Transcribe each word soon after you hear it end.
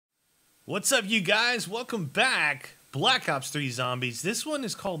What's up, you guys? Welcome back. Black Ops 3 Zombies. This one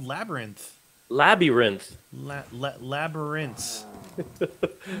is called Labyrinth. Labyrinth. Labyrinths.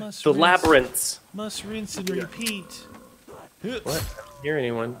 The labyrinths. Must rinse and repeat. What? I don't hear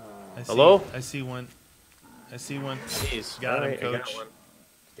anyone. Hello? I see one. I see one. Jeez. Got him, Right, coach. got one.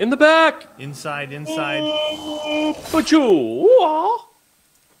 In the back! Inside. But you!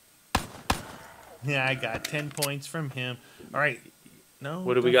 Yeah, I got 10 points from him. All right. No.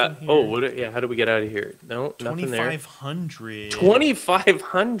 What do we got? here. Oh, yeah, how do we get out of here? No, nothing there. 2,500.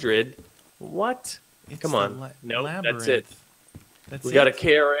 2,500? What? It's Come the on. No, that's it. That's We it. got a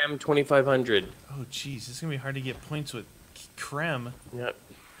KRM 2,500. Oh, jeez. This is going to be hard to get points with Krem. Yep.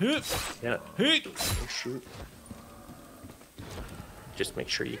 Hup. Yeah. Hup. Oh, shoot. Just make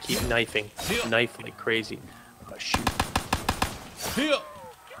sure you keep knifing. Yeah. Knife like crazy. Oh, shoot. Hiya.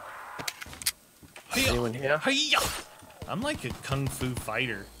 Anyone here? Hiya. I'm like a kung fu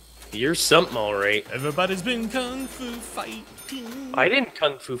fighter. You're something, all right. Everybody's been kung fu fighting. I didn't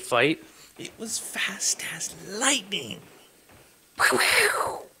kung fu fight. It was fast as lightning.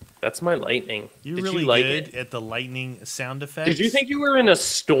 That's my lightning. You're Did really you like good it? at the lightning sound effects. Did you think you were in a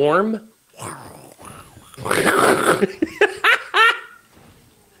storm?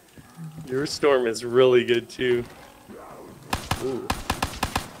 Your storm is really good too. Ooh.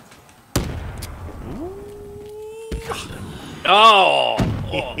 Oh!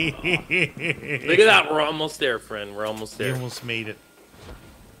 Oh. Look at that. We're almost there, friend. We're almost You there. almost made it.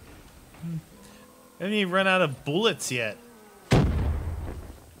 I haven't even run out of bullets yet.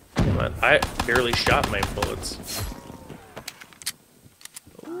 Come on. I barely shot my bullets.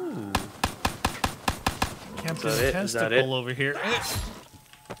 Ooh. Captain Is that it? Is that Testicle it? over here.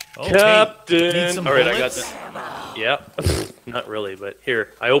 Oh, Captain! Hey, need some All right, I got bullets? that. Yeah. Not really, but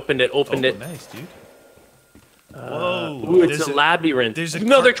here. I opened it. Opened it. Nice, dude. Whoa. Ooh, it's There's a labyrinth. there's There's a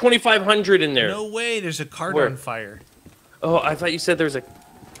another cart- 2,500 in there. No way, there's a cart Where? on fire. Oh, I thought you said there's a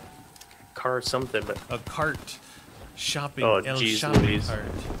car or something, but A cart. Shopping. Oh, El jeez shopping Louise. cart.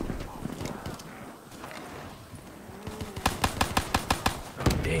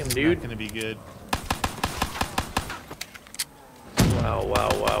 damn, It's dude. not gonna be good. Wow, wow,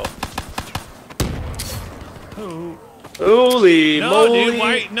 wow. Oh. Holy No, moly. dude,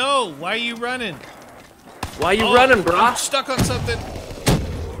 why are you running? Why you Oh, running, I'm brah? stuck on something.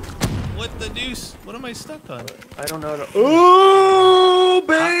 What the deuce? What am I stuck on? I don't know. Oh,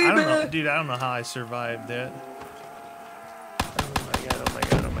 baby. I don't know, dude. I don't know how I survived that. Oh my god, oh my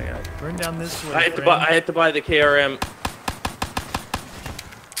god, oh my god. Run down this way. I had to friend. buy the KRM.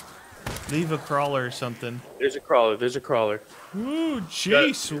 Leave a crawler or something. There's a crawler. There's a crawler. Ooh,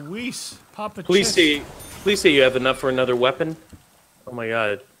 jeez, Louise. Papa Please chest. say you have enough for another weapon. Oh my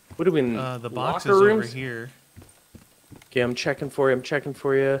god. What are we in? The box locker is rooms? over here. Okay, I'm checking for you. I'm checking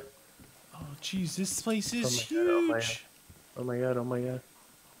for you. Oh, jeez, this place is Oh my god, oh my huge. Oh my god, oh my god.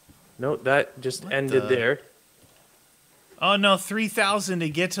 No, that just What ended the- there. Oh no, 3,000 to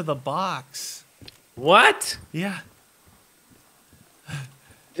get to the box. What? Yeah.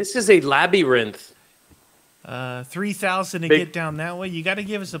 This is a labyrinth. 3,000 to Big- get down that way. You got to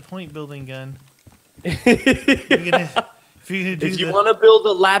give us a point building gun. If you're gonna do If you want to build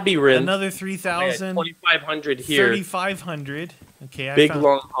a labyrinth, another I 3,000, got 2,500 here. 3,500. Okay, I Big found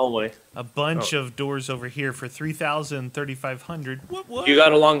long hallway. a bunch of doors over here for 3,000, 3,500. What? You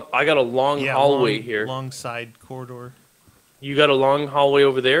got a long. I got a long Yeah, hallway long, here. Long side corridor. You got a long hallway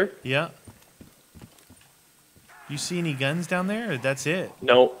over there? Yeah. You see any guns down there? Or that's it.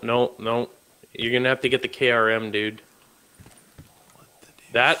 No, no, no. You're gonna have to get the KRM, dude.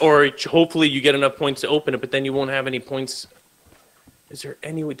 That, or hopefully you get enough points to open it, but then you won't have any points. Is there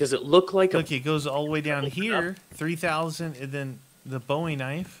any way? Does it look like Look, it goes all the way down here. 3,000, and then the Bowie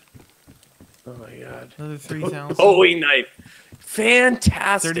knife. Oh my god. Another 3,000. Bowie knife.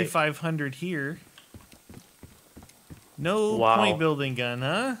 Fantastic. 3,500 here. No Wow. point building gun,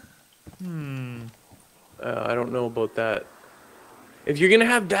 huh? I don't know about that. If you're gonna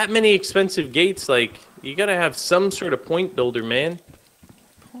have that many expensive gates, like you gotta have some sort of point builder, man.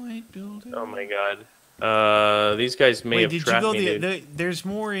 Point builder. Oh my god. These guys may Wait, have did you trapped go me, dude. there's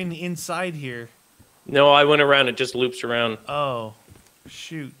more inside here. No, I went around. It just loops around. Oh,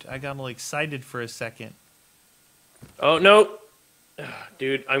 shoot. I got all excited for a second. Oh no,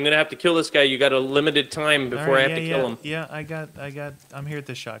 dude! I'm gonna have to kill this guy. You got a limited time before All right, I have to kill him. Yeah, I'm here at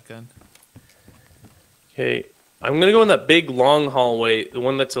the shotgun. Okay, I'm gonna go in that big long hallway, the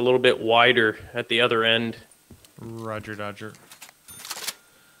one that's a little bit wider at the other end. Roger, Dodger.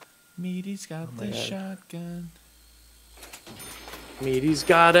 Meaty's got my the God. shotgun. Meaty's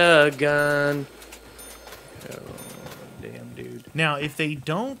got a gun. Oh, damn, dude. Now, if they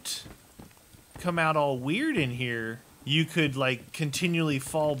don't come out all weird in here, you could like continually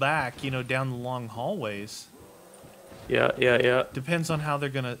fall back, you know, down the long hallways. Yeah, yeah, yeah. Depends on how they're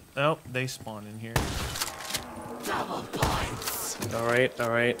gonna. Oh, they spawn in here. Double points. All right, all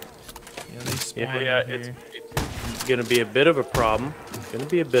right. Yeah, they spawn Yeah, in it's here. gonna be a bit of a problem. It's gonna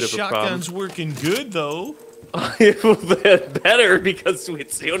be a bit of a problem. Shotgun's working good though. Better because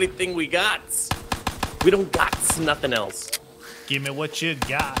it's the only thing we got. We don't got nothing else. Give me what you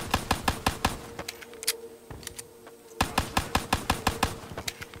got.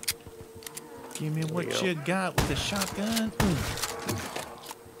 Give me what you got with the shotgun.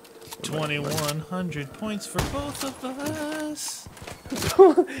 2,100 points for both of us.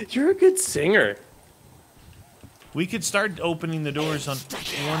 You're a good singer. We could start opening the doors on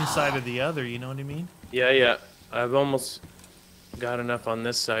one side or the other, you know what I mean? Yeah, yeah. I've almost got enough on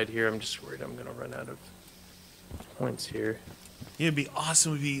this side here. I'm just worried I'm gonna run out of points here. It'd be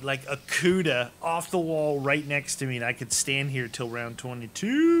awesome. It'd be like a CUDA off the wall right next to me, and I could stand here till round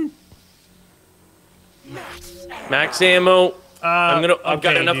 22. Max ammo. I've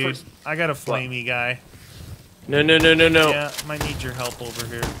got enough dude. for. I got a flamey guy. No. Yeah, might need your help over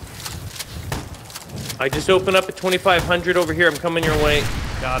here. I just opened up at 2,500 over here. I'm coming your way.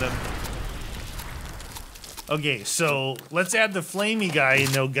 Got him. Okay, so let's add the flamey guy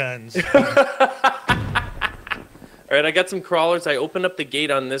and no guns. All right, I got some crawlers. I opened up the gate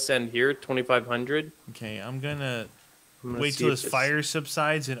on this end here, 2,500. Okay, I'm gonna wait till this fire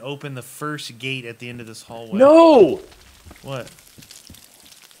subsides and open the first gate at the end of this hallway. No! What?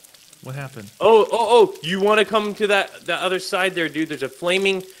 What happened? Oh! You want to come to the other side there, dude? There's a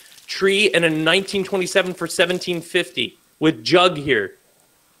flaming tree and a 1927 for 1750 with Jug here.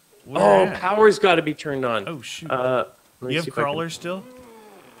 Where at? Power's got to be turned on. Oh shoot! You You have crawlers still?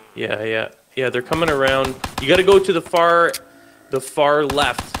 Yeah. They're coming around. You got to go to the far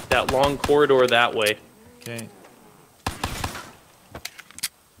left, that long corridor that way. Okay.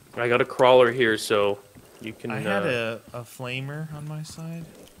 I got a crawler here, so you can. I had a flamer on my side.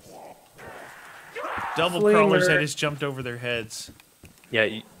 Double Flamer. crawlers. I just jumped over their heads.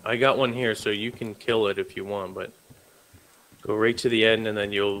 Yeah, I got one here, so you can kill it if you want, but go right to the end, and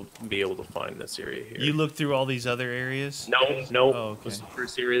then you'll be able to find this area here. You look through all these other areas? No. Oh, okay. This is the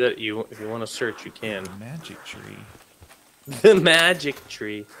first area that if you want to search, you can. Magic tree. The magic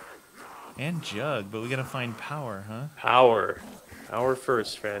tree. And jug, but we gotta find power, huh? Power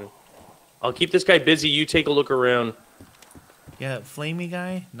first, friend. I'll keep this guy busy. You take a look around. Yeah, that flamey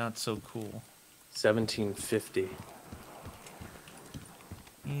guy, not so cool. 1750.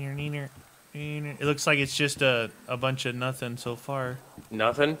 It looks like it's just a bunch of nothing so far.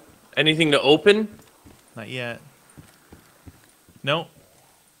 Nothing? Anything to open? Not yet. Nope.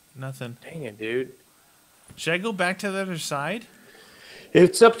 Nothing. Dang it, dude. Should I go back to the other side?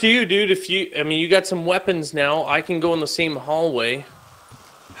 It's up to you, dude. You got some weapons now. I can go in the same hallway.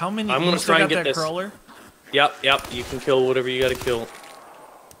 How many? I'm You gonna still try and got get that this. crawler? Yep. You can kill whatever you got to kill.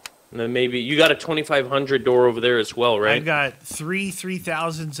 And then maybe you got a 2,500 door over there as well, right? I've got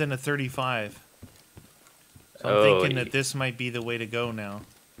 3,000s and a 35. So I'm thinking that this might be the way to go now.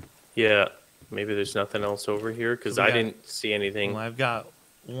 Yeah. Maybe there's nothing else over here because I didn't see anything. Well, I've got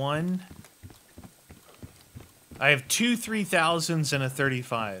one. I have two 3,000s and a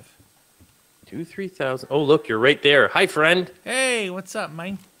 35. 3,000. Oh, look, you're right there. Hi, friend. Hey, what's up,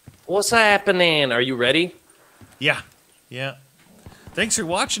 man? What's happening? Are you ready? Yeah. Thanks for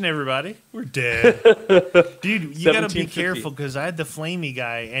watching, everybody. We're dead. Dude, you gotta be 1750. careful because I had the flamey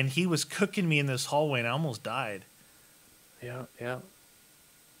guy and he was cooking me in this hallway and I almost died. Yeah. But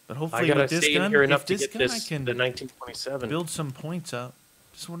I hopefully gotta with this stay gun, in here enough if to this get gun this, I can the 1927. build some points up.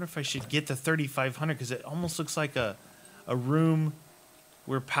 Just wonder if I should get the 3,500 because it almost looks like a room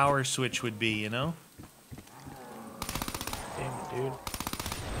where power switch would be, you know? Damn it, dude.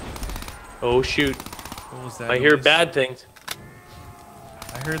 Oh, shoot. What was that? I hear noise? bad things.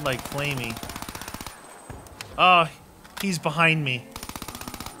 I heard like flamey. Oh, he's behind me.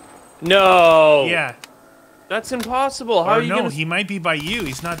 No. Yeah. That's impossible. How Or are you no, gonna... he might be by you.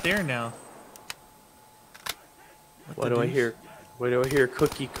 He's not there now. What do I hear? What do I hear?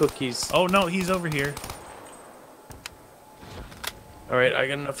 Cookies. Oh no, he's over here. All right, I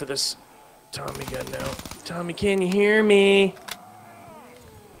got enough of this Tommy gun now. Tommy, can you hear me?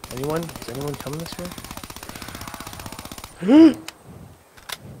 Anyone? Is anyone coming this way?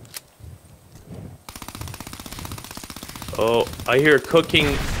 Oh, I hear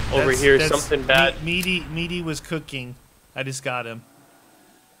cooking over here. Something bad. Meaty was cooking. I just got him.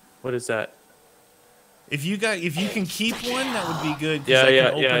 What is that? If you can keep one, that would be good. 'Cause Yeah, I yeah,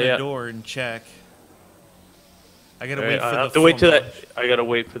 can open yeah, a yeah. door and check. I gotta Alright, wait for I the. have to wait till that. flamage. I gotta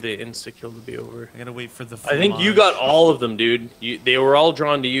wait for the insta kill to be over. I gotta wait for the. I think you flamage. got all of them, dude. They were all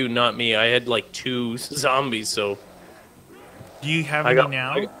drawn to you, not me. I had like 2 zombies, so Do you have I any got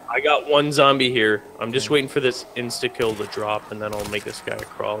now? I got 1 zombie here. I'm just Okay. waiting for this insta kill to drop, and then I'll make this guy a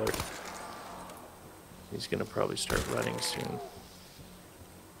crawler. He's gonna probably start running soon.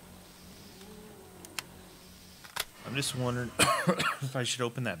 I'm just wondering if I should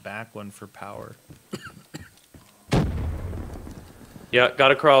open that back one for power. Yeah,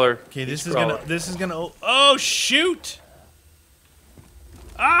 got a crawler. Okay, He's this is crawling. gonna. This is gonna. Oh shoot!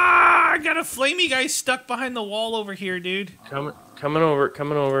 Ah! I got a flamey guy stuck behind the wall over here, dude. Coming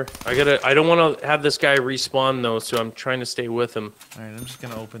over. I don't want to have this guy respawn though, so I'm trying to stay with him. All right, I'm just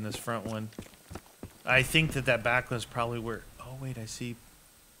gonna open this front one. I think that back one's probably where. Oh wait, I see.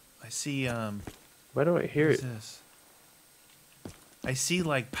 Why do I hear What is it? this? I see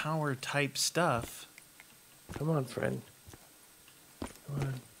like power type stuff. Come on, friend.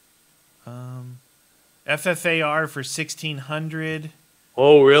 Come on. FFAR for 1600.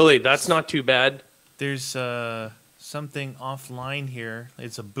 Oh, really? That's not too bad. There's something offline here.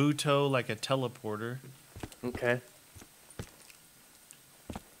 It's a Buto, like a teleporter. Okay.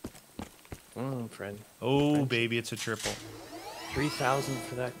 Oh, friend. Oh, Thanks. baby, it's a triple. 3,000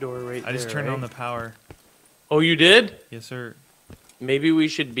 for that door right there. I just turned on right? the power. Oh, you did? Yes, sir. Maybe we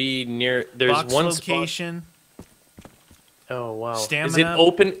should be near. There's Box one location. spot. Oh wow. Is Stamina it up.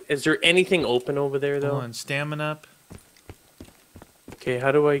 open? Is there anything open over there though? Hold on, stamina up. Okay,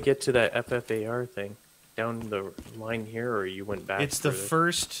 how do I get to that FFAR thing? Down the line here, or you went back? It's the further?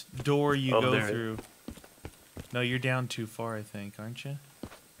 first door you Oh, go there. through. No, you're down too far, I think, aren't you?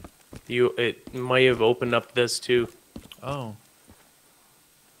 It might have opened up this too. Oh.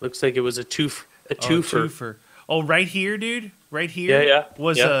 Looks like it was a twofer. Twofer. Oh, right here, dude. Right here. Yeah.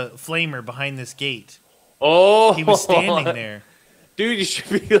 Was Yeah. a flamer behind this gate. Oh, He was standing there. Dude, you should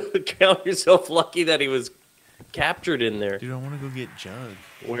be able to count yourself lucky that he was captured in there. Dude, I want to go get Jug.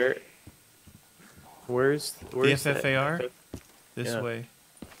 Where's The that? FFAR? This Yeah. way.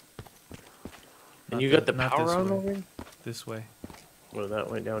 And Not you got the not power this on way. over here? This way. Oh, that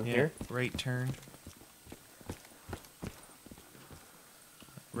went down Yeah. here. Right turn.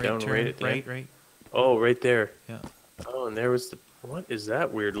 Right Down turn. right at the right, end? right. Oh, right there. Yeah. Oh, and there was the. What is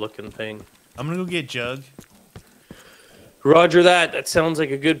that weird looking thing? I'm gonna go get Jug Roger that. That sounds like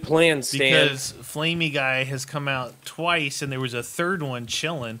a good plan, Stan. because Flamey Guy has come out twice, and there was a third one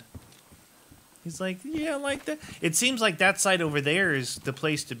chilling. He's like, yeah, like that. It seems like that side over there is the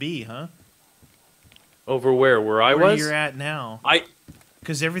place to be, huh? Over where I Where was? you're at now, I.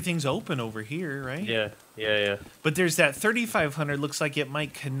 because everything's open over here, right? Yeah. But there's that 3500. Looks like it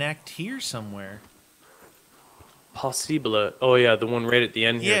might connect here somewhere. Possible. Oh yeah, the one right at the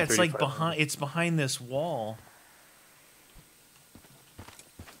end here. Yeah, it's like 35. behind. It's behind this wall.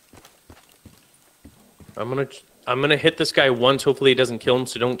 I'm gonna hit this guy once. Hopefully he doesn't kill him.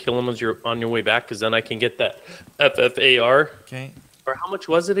 So don't kill him as you're on your way back, because then I can get that FFAR. Okay, Or how much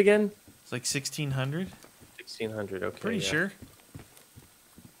was it again? it's like 1600. 1,600. Okay. Pretty yeah. sure.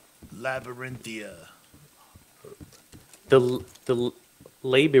 Labyrinthia. The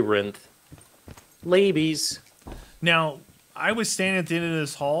labyrinth. Labies. Now, I was standing at the end of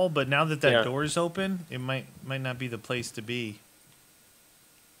this hall, but now that Yeah. door's open, it might not be the place to be.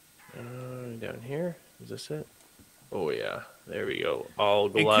 Down here. Is this it? Oh yeah. There we go. I'll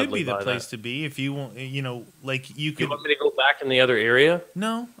It gladly could be the buy place that. to be if you want. You know, like you You could. want me to go back in the other area?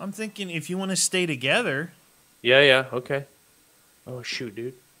 No, I'm thinking if you want to stay together. Yeah. Okay. Oh shoot,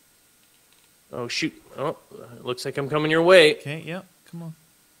 dude. Oh shoot. Oh, looks like I'm coming your way. Okay, yep. Come on.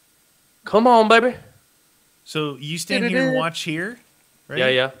 Come on, baby. So you stand here and watch here,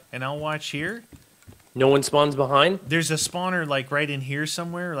 right? Yeah. And I'll watch here. No one spawns behind. There's a spawner like right in here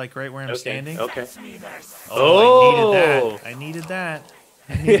somewhere, like right where I'm standing. Okay. Oh, I needed that.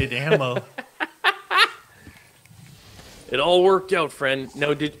 I needed ammo. It all worked out, friend.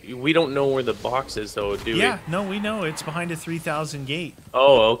 No, we don't know where the box is though, do we? Yeah, no, we know it's behind a 3000 gate.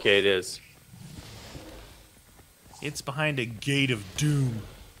 Oh, okay, it is. It's behind a gate of doom.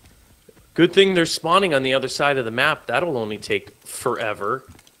 Good thing they're spawning on the other side of the map. That'll only take forever.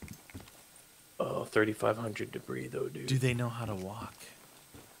 Oh, 3,500 debris though, dude. Do they know how to walk?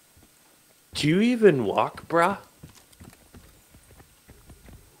 Do you even walk, brah?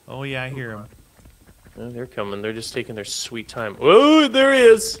 Oh yeah, I hear them. Oh, they're coming. They're just taking their sweet time. Oh, there he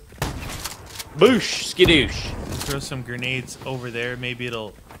is. Boosh, skidoosh. Throw some grenades over there. Maybe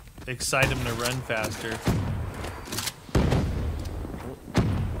it'll excite them to run faster.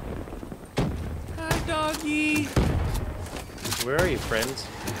 Hi, doggy. Where are you, friends?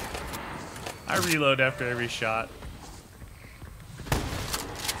 I reload after every shot.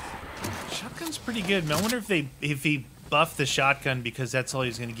 Shotgun's pretty good. Man, I wonder if he buffed the shotgun because that's all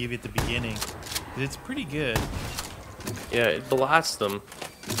he's going to give you at the beginning. It's pretty good. Yeah, it blasts them.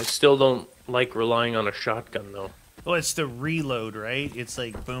 I still don't like relying on a shotgun, though. Well, it's the reload, right? It's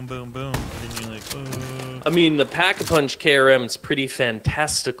like boom, boom, boom. And then you're like, I mean, the Pack-a-Punch KRM is pretty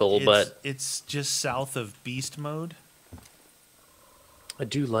fantastical, but... It's just south of beast mode. I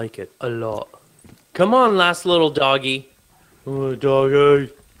do like it a lot. Come on, last little doggy. Oh,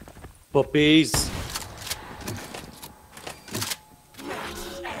 doggy. Puppies.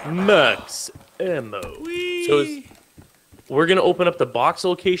 Max ammo. Whee! So we're going to open up the box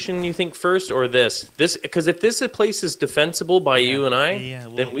location, you think, first, or this? Because if this place is defensible by you and I,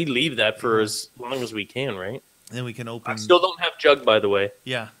 then we leave that for as long as we can, right? Then we can open... I still don't have Jug, by the way.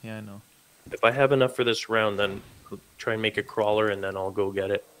 Yeah, I know. If I have enough for this round, then I'll try and make a crawler, and then I'll go get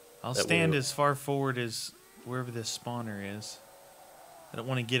it. I'll stand as far forward as wherever this spawner is. I don't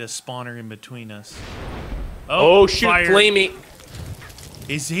want to get a spawner in between us. Oh shoot, fire. Flamey.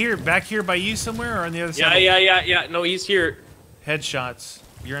 He's here, back here by you somewhere, or on the other side? Yeah. No, he's here. Headshots.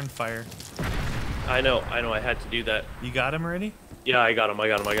 You're on fire. I know. I had to do that. You got him already? Yeah, I got him.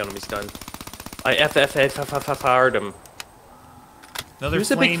 He's done. I FF'd him. Another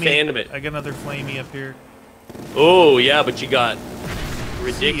Who's a big fan of it? I got another flamey up here. Oh, yeah, but you got See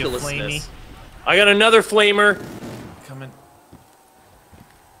ridiculousness. ya, flamey. I got another flamer. Coming.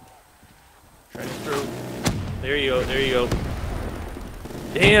 Trying to throw. There you go.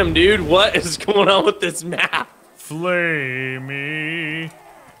 Damn, dude, what is going on with this map? Flamey.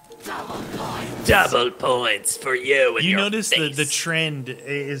 Double points for you and You your notice face. the trend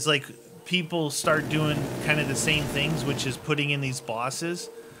is like people start doing kind of the same things, which is putting in these bosses,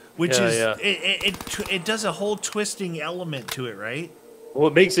 which it does a whole twisting element to it, right? Well,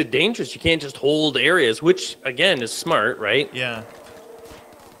 it makes it dangerous. You can't just hold areas, which again is smart, right? Yeah.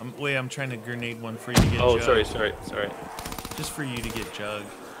 I'm trying to grenade one for you to get. Oh, Jug. sorry. Just for you to get Jug.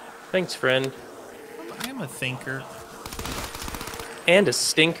 Thanks, friend. I am a thinker. And a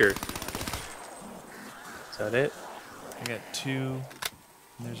stinker. Is that it? I got 2. And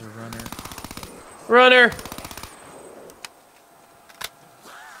there's a runner. Runner!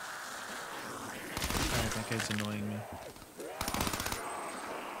 Alright, that guy's annoying me.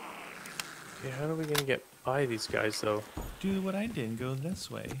 Okay, how are we gonna get by these guys, though? Do what I did and go this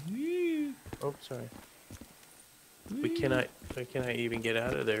way. Woo. Oh, sorry. We cannot even get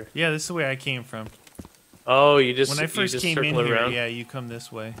out of there. Yeah, this is the way I came from. Oh, you just When I first came in circle here, around? yeah, you come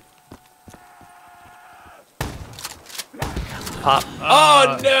this way. Pop.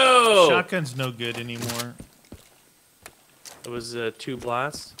 Oh, no! Shotgun's no good anymore. It was 2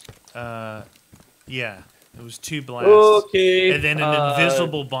 blasts. Yeah, it was 2 blasts. Okay. And then an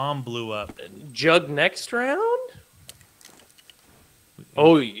invisible bomb blew up. Jug next round?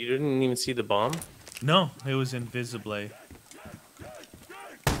 Oh, you didn't even see the bomb? No, it was invisibly.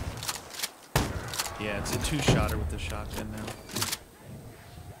 Yeah, it's a 2-shotter with the shotgun now.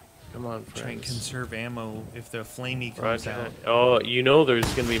 Come on, Try and friends. conserve ammo if the flamey comes out. Oh, you know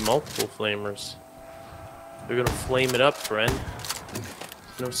there's gonna be multiple flamers. They're gonna flame it up, friend.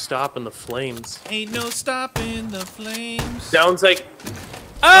 No stopping the flames. Ain't no stopping the flames. Sounds like...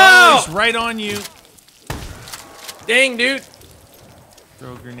 Oh, Oh! it's right on you. Dang, dude.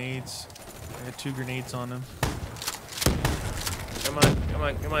 Throw grenades. I got 2 grenades on him. Come on.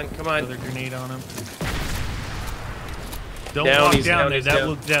 Another grenade on him. Don't Down, walk he's down down, there. he's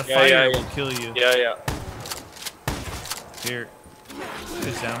That down. fire Yeah. will kill you. Yeah. Here.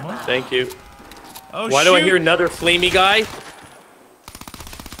 Is ammo? Thank you. Oh, Why do I hear another flamey guy?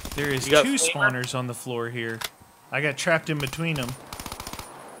 There is You got 2 flamer? spawners on the floor here. I got trapped in between them.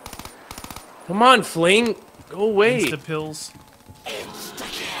 Come on, flame. Go away. Insta pills.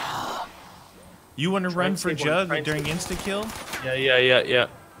 You want to run for Jug during insta kill? Yeah.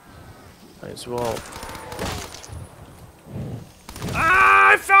 Might as well.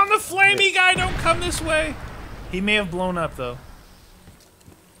 Ah! I found the flamey guy. Don't come this way. He may have blown up though.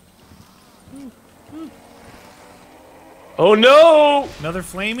 Oh no! Another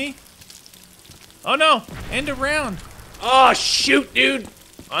flamey? Oh no! End a round. Oh shoot, dude!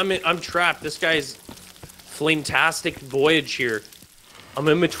 I'm trapped. This guy's flametastic voyage here. I'm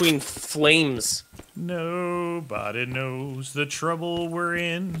in between flames. Nobody knows the trouble we're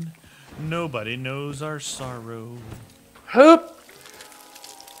in. Nobody knows our sorrow. Hoop!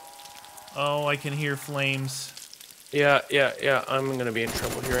 Oh, I can hear flames. Yeah. I'm gonna be in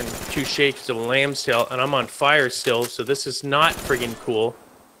trouble here in 2 shakes of a lamb's tail, and I'm on fire still, so this is not friggin' cool.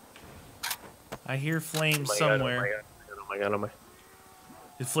 I hear flames Oh my somewhere. God.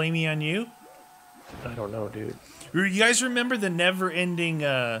 Is flamey on you? I don't know, dude. You guys remember the never-ending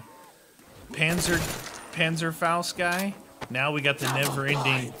Panzerfaust guy. Now we got the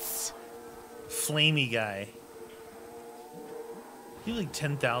never-ending flamey guy. You like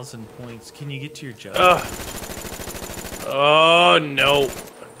 10,000 points. Can you get to your jug? Oh no!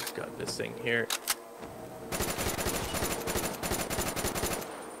 I just got this thing here.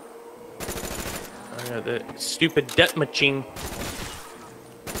 I got the stupid debt machine.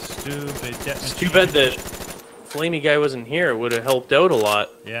 Stupid debt machine. Too bad the flamey guy wasn't here. It would have helped out a lot.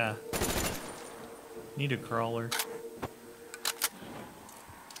 Yeah. Need a crawler.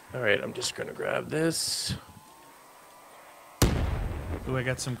 Alright, I'm just gonna grab this. Ooh, I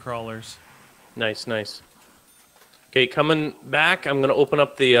got some crawlers. Nice, nice. Okay, coming back, I'm gonna open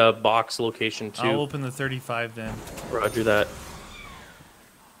up the box location too. I'll open the 35 then. Roger that.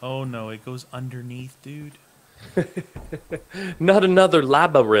 Oh no, it goes underneath, dude. Not another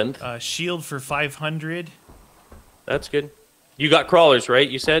labyrinth. Shield for 500. That's good. You got crawlers, right?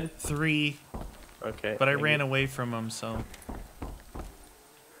 You said 3. Okay. But I ran away from them, so.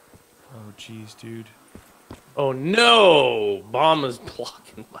 Oh jeez, dude. Oh no! Bomb is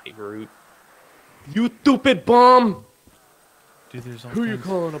blocking my route. You stupid bomb! Dude, there's all Who you kinds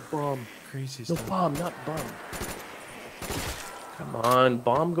calling a bomb? crazy No stuff. bomb, not bomb. Come on,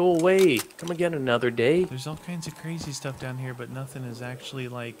 bomb, go away. Come again another day. There's all kinds of crazy stuff down here, but nothing is actually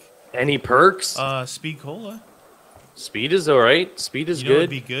like. Any perks? Speed cola. Speed is alright. Speed is You know good. what'd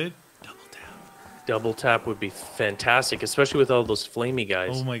be good? Double tap. Double tap would be fantastic, especially with all those flamey guys.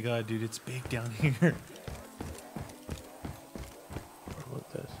 Oh my god, dude, it's big down here.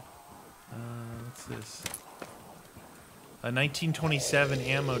 What's this? What's this? A 1927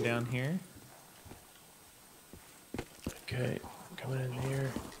 ammo down here. Okay, coming in here.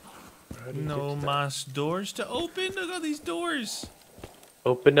 How do you No get to that? mas doors to open. Look at all these doors.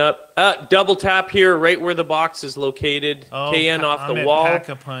 Open up. Double tap here, right where the box is located. Oh, KN off I'm the at wall.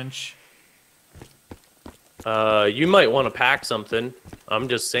 Pack-a-Punch. You might want to pack something. I'm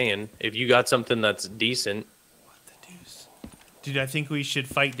just saying, if you got something that's decent. What the deuce? Dude, I think we should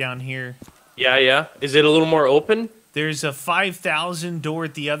fight down here. Yeah, yeah. Is it a little more open? There's a 5,000 door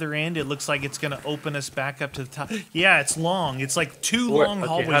at the other end. It looks like it's going to open us back up to the top. Yeah, it's long. It's like two long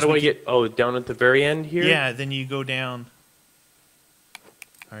hallways. How do I get... Oh, down at the very end here? Yeah, then you go down.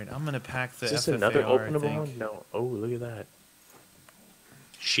 All right, I'm going to pack the Is this FFAR, another I openable think. one? No. Oh, look at that.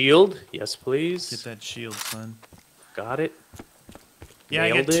 Shield? Yes, please. Get that shield, son. Got it. Yeah, I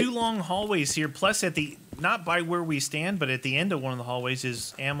got Nailed it. 2 long hallways here. Plus, at the not by where we stand, but at the end of one of the hallways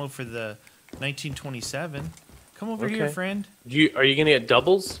is ammo for the 1927. Come over here, Okay. friend. Are you going to get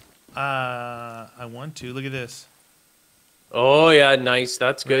doubles? I want to. Look at this. Oh, yeah, nice.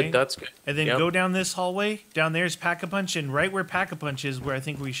 That's good. Right? That's good. And then Yep. go down this hallway. Down there's Pack-a-Punch, and right where Pack-a-Punch is where I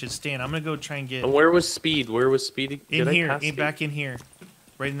think we should stand. I'm going to go try and get... And where was speed? Where was speed? in Did I here, pass speed? back in here.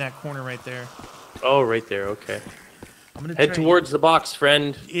 Right in that corner right there. Oh, right there. Okay. I'm gonna Head try- towards the box,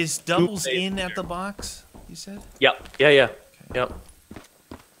 friend. Is doubles Tues in there. at the box, you said? Yep. Yeah, yeah. Yep.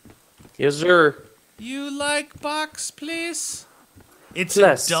 Yes, sir. You like box, please? It's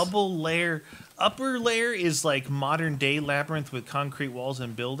Yes. a double layer. Upper layer is like modern day labyrinth with concrete walls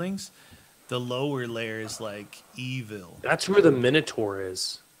and buildings. The lower layer is like evil. That's where the Minotaur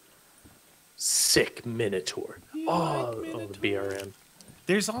is. Sick Minotaur. You Oh, like oh, the Minotaur? BRM.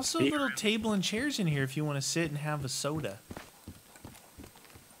 There's also a BRM. little table and chairs in here if you want to sit and have a soda.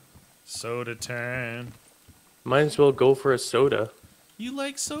 Soda time. Might as well go for a soda. You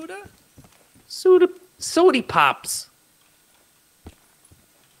like soda? Sody pops.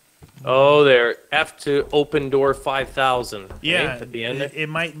 Oh, there. F to open door 5,000. Yeah, At the end. it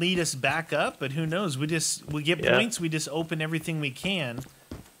might lead us back up, but who knows? We get Yeah. points. We just open everything we can.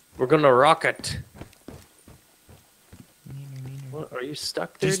 We're gonna rock it. What, are you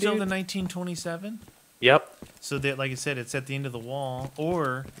stuck Do there, you still dude? the 1927? Yep. So that, like I said, it's at the end of the wall,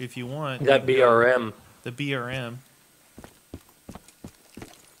 or if you want, That you can go BRM. the BRM.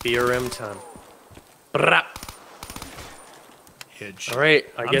 BRM time. Brap. Hitch. All right.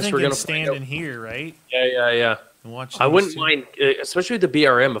 I I'm guess thinking we're gonna stand find in out. here, right? Yeah. And watch. I these wouldn't two. mind, especially the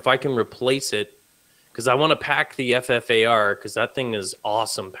BRM, if I can replace it, because I want to pack the FFAR, because that thing is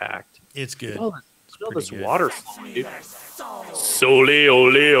awesome packed. It's good. Smell this Pretty good. water flowing, dude. Sole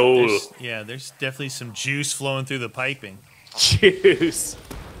ole ole. There's definitely some juice flowing through the piping. Juice.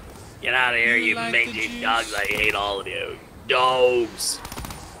 Get out of here, You you like the mangy juice? dogs. I hate all of you. Dogs.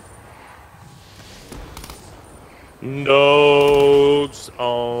 Dogs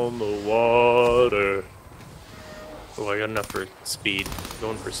on the water. Oh, I got enough for speed.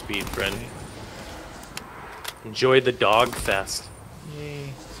 Going for speed, friend. Enjoy the dog fest.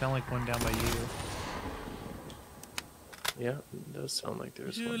 Yay! Sound like one down by you. Yeah, it does sound like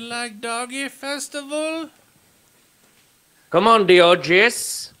there's You one. like Doggy Festival? Come on,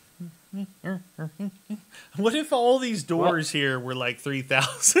 Diogenes. What if all these doors here were like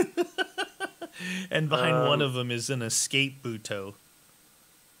 3,000? And behind one of them is an escape buto.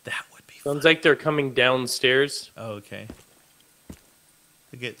 That would be fun. Sounds like they're coming downstairs. Oh, okay.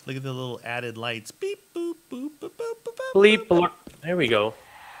 Look at the little added lights. Beep, boop, boop, boop, boop, boop, boop. Bleep, blop. There we go.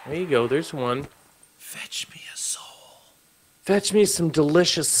 There you go. There's one. Fetch me a soul. Fetch me some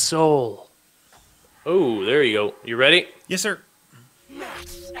delicious soul. Oh, there you go. You ready? Yes, sir.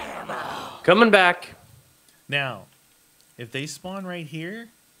 Max ammo. Coming back. Now, if they spawn right here,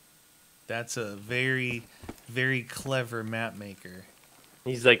 that's a very, very clever map maker.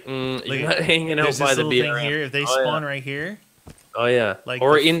 He's like, you're not hanging out by the thing BRM. here. If they spawn right here, Oh, yeah. Like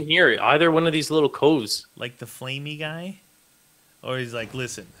or the- in here. Either one of these little coves. like the flamey guy, or he's like,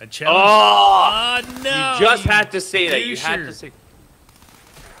 listen, a challenge. Oh! Oh, no! You just had to say that. You had doucher. to say.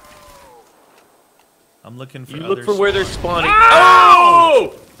 I'm looking for. You other look for where they're spawn- spawning.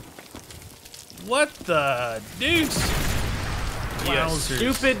 Oh! What the deuce? You Wowzers.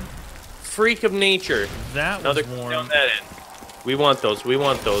 stupid freak of nature. That Now was they're warm. down that end. We want those. We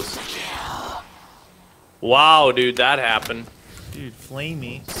want those. Wow, dude, that happened. Dude,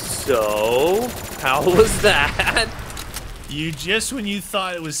 flamey. So, how was that? You just when you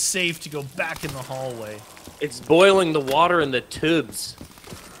thought it was safe to go back in the hallway. It's boiling the water in the tubes.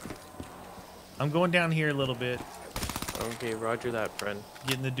 I'm going down here a little bit, Okay, roger that, friend.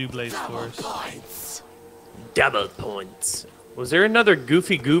 getting the doubles for us. Points. Double points. Was there another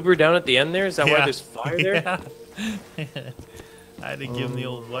goofy goober down at the end there? Is that why there's fire there? Yeah. I had to give him the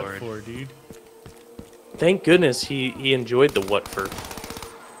old what Lord. for, dude. Thank goodness he enjoyed the what for.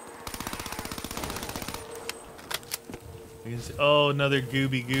 Oh, another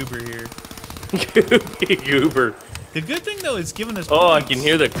gooby goober here. Goofy goober. The good thing though is giving us. Oh, I points. can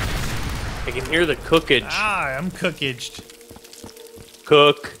hear the cookage. Ah, I'm cookaged.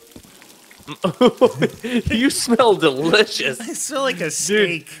 Cook. You smell delicious. I smell like a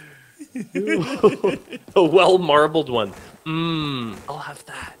steak. A well marbled one. I'll have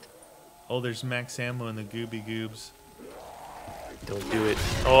that. Oh, there's max ammo in the gooby goobs. Don't do it.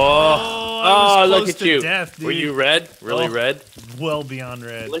 I was Look close at to you. death, Were dude. you red? Really Oh. red? Well beyond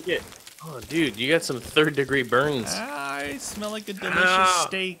red. Look at. Oh, dude, you got some third-degree burns. Ah, I smell like a delicious Ah.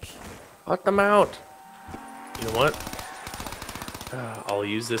 steak. Cut them out. You know what? I'll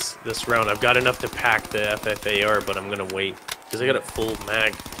use this round. I've got enough to pack the FFAR, but I'm gonna wait because I got a full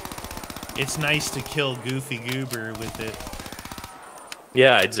mag. It's nice to kill Goofy Goober with it.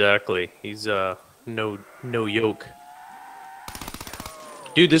 Yeah, exactly. He's no yoke.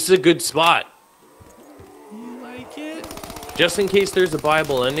 Dude, this is a good spot. You like it? Just in case there's a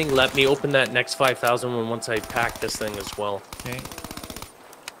Bible ending, let me open that next 5,000 one once I pack this thing as well. Okay.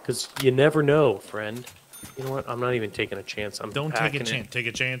 Because you never know, friend. You know what? I'm not even taking a chance. Don't take packing a it. chance. Take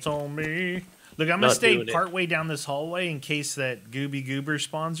a chance on me. Look, I'm gonna Not stay doing it. partway down this hallway in case that Gooby Goober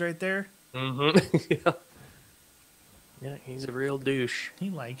spawns right there. Yeah. Yeah, he's a real douche. He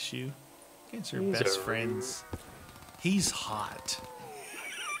likes you. You guys are He's best a- friends. He's hot.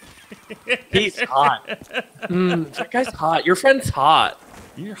 He's hot. That guy's hot. Your friend's hot.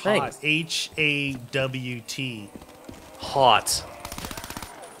 You're Thanks. hot. HAWT. Hot.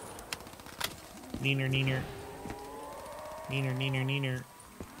 Neener, neener. Neener, neener, neener.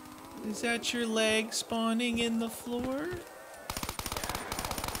 Is that your leg spawning in the floor?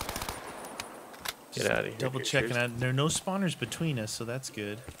 Get out of here. Double checking out. There are no spawners between us, so that's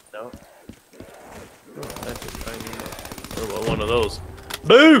good. No. Oh, that didn't find me. What about one of those?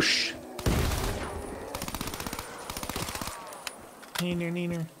 Boosh! Neener,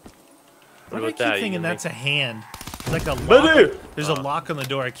 neener. Why do I about keep that? You thinking can that's a hand? It's like a lock. Badoo! There's a lock on the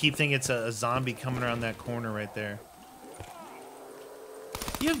door. I keep thinking it's a zombie coming around that corner right there.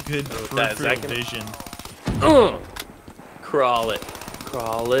 You have good that- is peripheral that gonna- vision. Crawl it.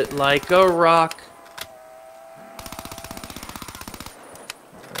 Crawl it like a rock.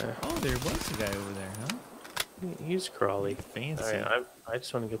 Oh, there was a guy over there, huh? He's crawly. Fancy. Alright, I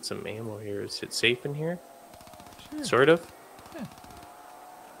just want to get some ammo here. Is it safe in here? Sure. Sort of. Yeah.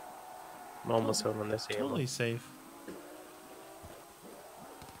 I'm almost out on this ammo. Totally safe.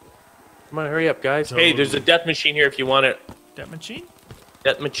 Come on, hurry up, guys. Hey, there's a death machine here if you want it. That machine?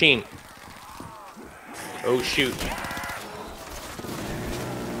 Death machine. Oh, shoot.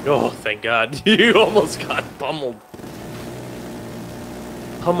 Oh, thank God. You almost got pummeled.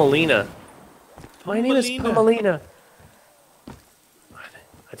 Pummelina. My name is Pummelina.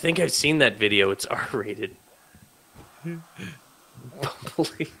 I think I've seen that video. It's R-rated.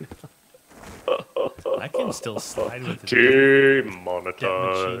 Pummelina. I can still slide with it.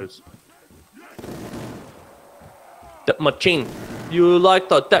 Demonetize. That machine. You like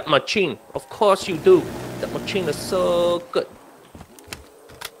that machine? Of course you do. That machine is so good.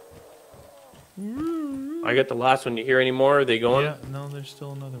 I got the last one. You hear any more? Are they going? Yeah, no, there's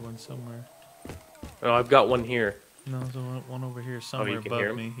still another one somewhere. Oh, I've got one here. No, there's one over here somewhere you can hear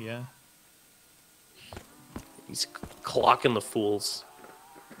above him? me. Yeah. He's clocking the fools.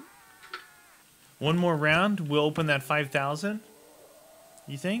 One more round, we'll open that 5,000.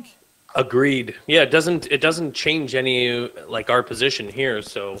 You think? Agreed. Yeah, it doesn't change any like our position here,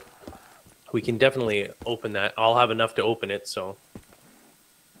 so we can definitely open that. I'll have enough to open it, so.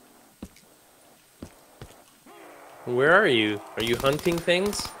 Where are you? Are you hunting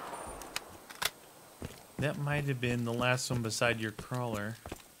things? That might have been the last one beside your crawler.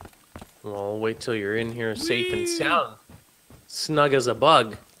 Well, I'll wait till you're in here safe and sound. Snug as a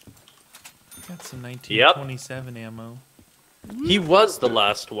bug. Got some 1927 ammo. He was the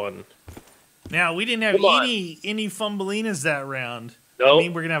last one. Now, we didn't have any Fumbelinas that round. Nope. I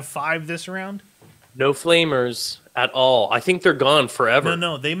mean, we're going to have 5 this round? No flamers at all. I think they're gone forever.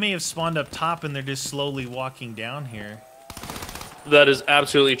 No, they may have spawned up top and they're just slowly walking down here. That is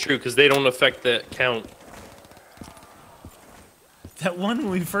absolutely true, because they don't affect the count. That one when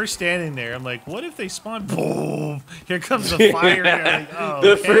we first standing there, I'm like, what if they spawn? Boom! Here comes the fire. Like, oh,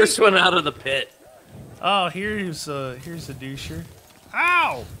 the okay. first one out of the pit. Oh, here's a doucher.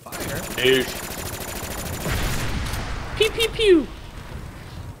 Ow! Fire. Douche. Pew pew pew.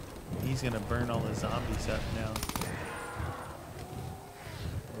 He's gonna burn all the zombies up now.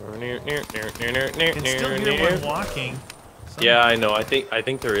 Can still hear one walking. Yeah, I know. I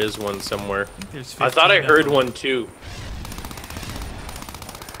think there is one somewhere. I thought I heard one too.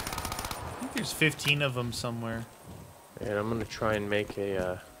 I think there's 15 of them somewhere. And I'm gonna try and make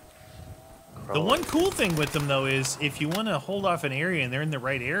a. The one cool thing with them though is if you want to hold off an area and they're in the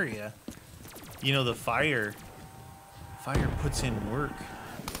right area, you know the fire puts in work.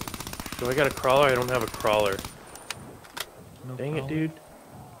 Do I got a crawler? I don't have a crawler. No Dang crawler. it, dude.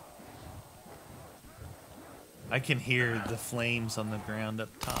 I can hear the flames on the ground up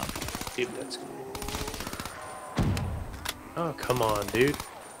top. Dude, that's. Oh, come on, dude.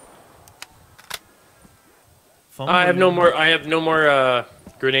 I have no more. I have no more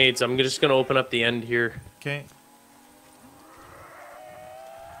grenades. I'm just gonna open up the end here. Okay.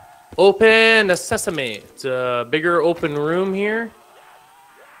 Open a sesame. It's a bigger open room here.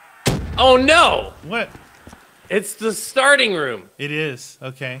 Oh no! What? It's the starting room. It is.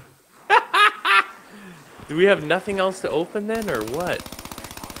 Okay. Do we have nothing else to open then, or what?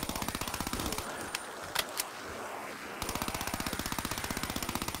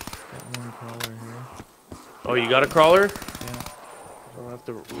 Got one crawler here. Oh, you got a crawler? Yeah. I don't have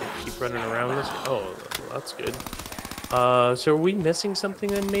to keep running around this. Oh, well, that's good. So are we missing something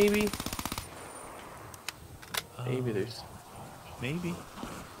then, maybe? Maybe there's... Maybe.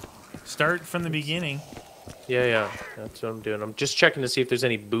 Start from the beginning. Yeah, that's what I'm doing. I'm just checking to see if there's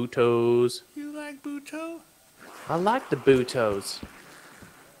any Butos. You like Buto? I like the Butos.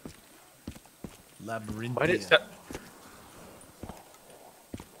 Labyrinth. Why did it...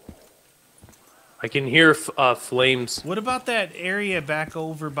 I can hear flames. What about that area back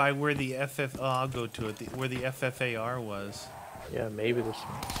over by where the Oh, I'll go to it. Where the FFAR was. Yeah, maybe there's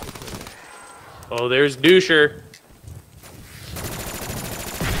something. Oh, there's Doucher.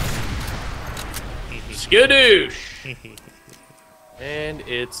 Skadoosh! And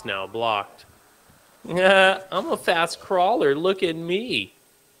it's now blocked. I'm a fast crawler. Look at me.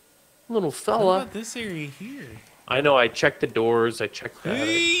 Little What fella. about this area here? I know, I checked the doors. I checked that.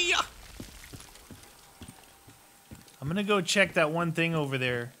 Hey! I'm gonna go check that one thing over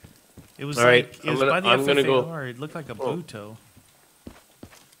there. It was All right, like, it was by the I'm gonna go- FFAR. It looked like a Buto.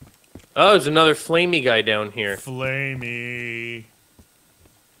 Oh, there's another flamey guy down here. Flamey.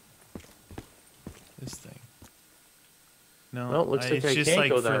 This thing. No, Well, it looks like it's I just can't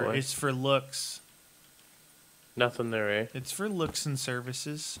like go that way. it's for looks. Nothing there, eh? It's for looks and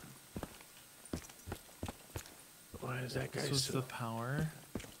services. Why is that guy This was so... the power.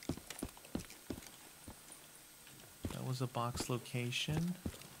 That was a box location.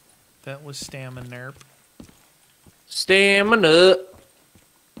 That was stamina. Stamina!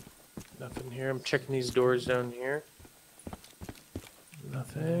 Nothing here. I'm checking these doors down here.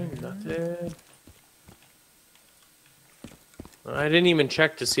 Nothing. I didn't even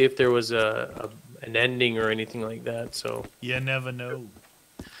check to see if there was an ending or anything like that, so... You never know.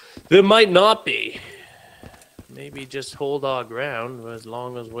 There might not be. Maybe just hold our ground as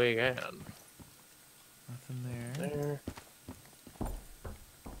long as we can. Nothing there. There.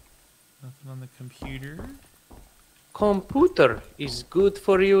 Nothing on on the computer. Computer is good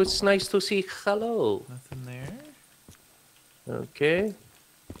for you. It's nice to see. Hello. Nothing there. Okay.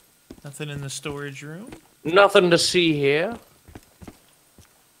 Nothing in the storage room. Nothing to see here.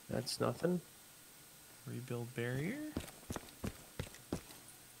 That's nothing. Rebuild barrier.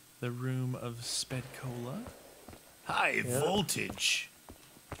 The room of Spedcola. High voltage.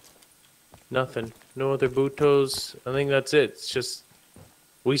 Nothing. No other Butos. I think that's it. It's just...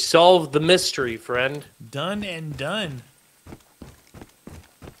 We solved the mystery, friend. Done and done.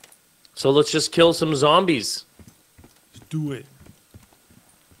 So let's just kill some zombies. Let's do it.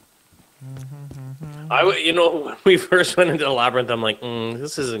 You know, when we first went into the labyrinth, I'm like,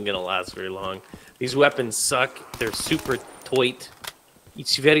 this isn't gonna last very long. These weapons suck. They're super toit.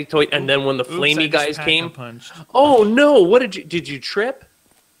 It's very toit. And then when the flamey guys came, oh no! What did you trip?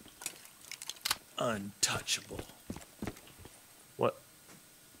 Untouchable. What?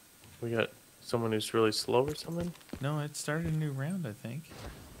 We got someone who's really slow or something? No, it started a new round, I think.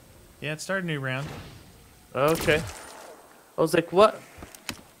 Yeah, it started a new round. Okay. I was like, what?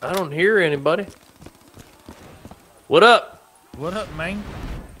 I don't hear anybody. What up? What up, man?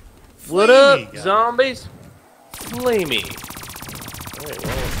 What up, zombies? Flamey. Alright,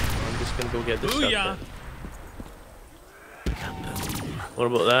 well, I'm just gonna go get this stuff. What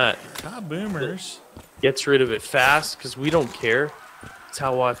about that? Kaboomers. Gets rid of it fast, because we don't care. It's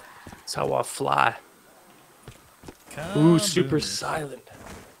how I fly. Ooh, super silent.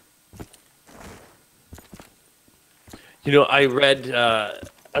 You know, I read,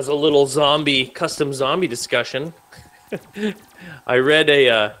 as a little custom zombie discussion, I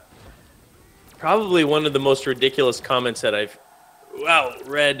read probably one of the most ridiculous comments that I've,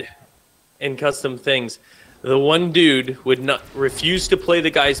 read in custom things. The one dude would not refuse to play the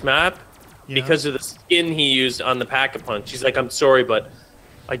guy's map because of the skin he used on the Pack-a-Punch. He's like, I'm sorry, but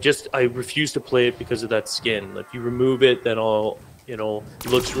I refuse to play it because of that skin. If you remove it, then it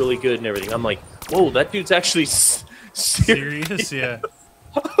looks really good and everything. I'm like, whoa, that dude's actually serious? Yeah.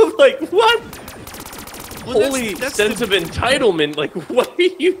 I'm like, what? Well, Holy sense of entitlement. Like, what are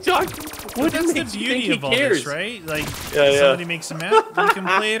you talking? What that's the beauty of all this, right? Like, somebody makes a map, you can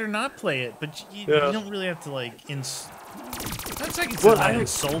play it or not play it, but you don't really have to, like, that's like it's not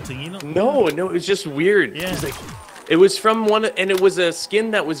insulting, you know? No, it's just weird. Yeah. It's like, it was from and it was a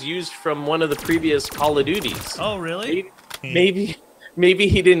skin that was used from one of the previous Call of Duties. Oh, really? Maybe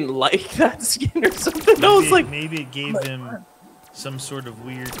he didn't like that skin or something. I was like, maybe it gave him some sort of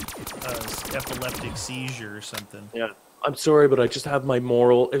weird epileptic seizure or something. Yeah. I'm sorry, but I just have my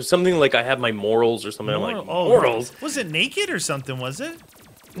moral. It was something like I have my morals or something. I'm like, morals? Was it naked or something, was it?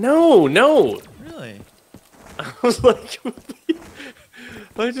 No. Really? I was like,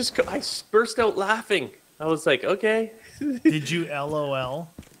 I burst out laughing. I was like, okay. Did you LOL?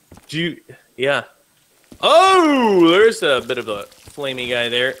 Yeah. Oh, there's a bit of a flamey guy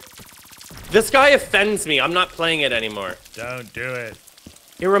there. This guy offends me. I'm not playing it anymore. Don't do it.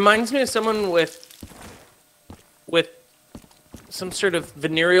 It reminds me of someone with some sort of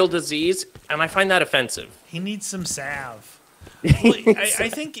venereal disease, and I find that offensive. He needs some salve. Well, I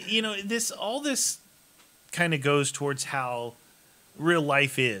think, all this kind of goes towards how real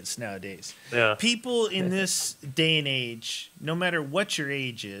life is nowadays. Yeah. People in this day and age, no matter what your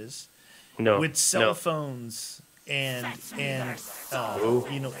age is, with cell phones and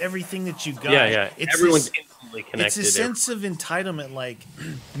everything that you got. Yeah. Everyone's instantly connected. It's a sense of entitlement, like,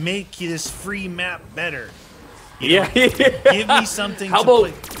 make this free map better. Give me something to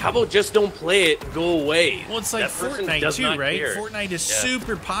play. How about just don't play it and go away? Well, it's like Fortnite too, right? Care. Fortnite is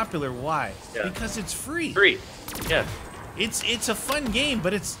super popular. Why? Yeah. Because it's free. Yeah. It's a fun game,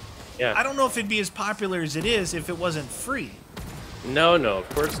 but I don't know if it'd be as popular as it is if it wasn't free. No, of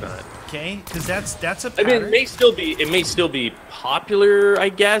course not. Okay, because that's a pattern. I mean, it may still be popular, I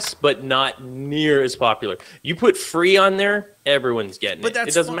guess, but not near as popular. You put free on there, everyone's getting it.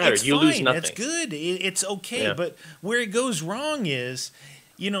 It doesn't matter. You lose nothing. That's good. It's okay. Yeah. But where it goes wrong is,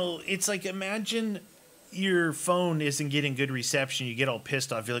 it's like, imagine your phone isn't getting good reception. You get all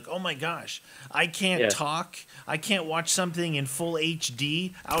pissed off. You're like, oh my gosh, I can't talk. I can't watch something in full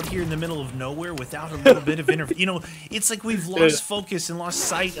HD out here in the middle of nowhere without a little bit of interference. It's like we've lost focus and lost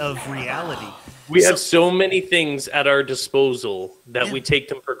sight of reality. We have so many things at our disposal that we take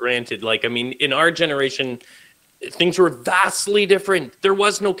them for granted. Like, I mean, in our generation, things were vastly different. There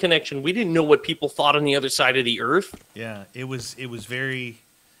was no connection. We didn't know what people thought on the other side of the earth. Yeah, it was very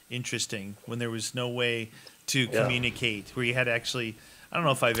interesting when there was no way to communicate, where you had to actually, I don't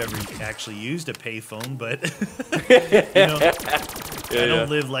know if I've ever actually used a payphone, but I don't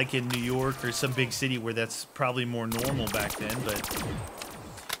live like in New York or some big city where that's probably more normal back then, but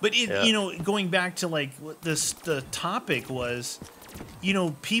But you know, going back to like what the topic was, you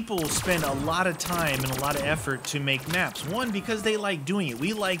know, people spend a lot of time and a lot of effort to make maps. One, because they like doing it.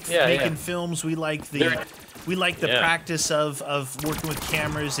 We like making films. We like the practice of working with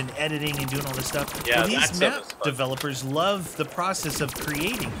cameras and editing and doing all this stuff. Yeah, well, these map developers love the process of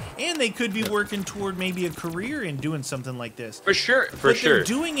creating, and they could be working toward maybe a career in doing something like this. For sure, but they're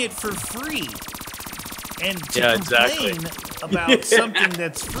doing it for free. And to complain about something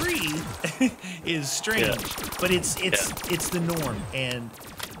that's free is strange. Yeah. But it's the norm, and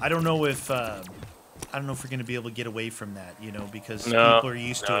I don't know if we're going to be able to get away from that, you know, because people are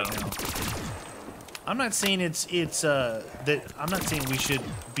used to it now. I'm not saying that I'm not saying we should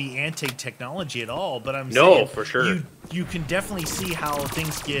be anti-technology at all, but I'm saying for sure. You can definitely see how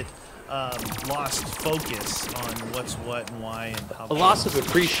things get lost focus on what's what and why and how. A loss of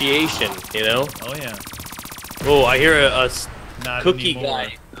appreciation, you know? Oh yeah. Oh, I hear a Not cookie anymore.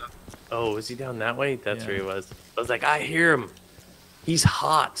 guy. Oh, is he down that way? That's where he was. I was like, I hear him. He's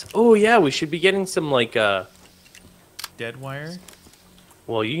hot. Oh yeah, we should be getting some like dead wire.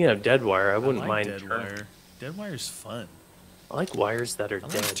 Well, you can have dead wire. I wouldn't like mind dead wire. Dead wire's fun. I like wires that are I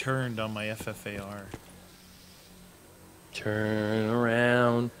dead. like turned on my FFAR. Turn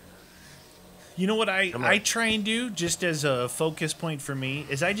around. You know what I try and do, just as a focus point for me,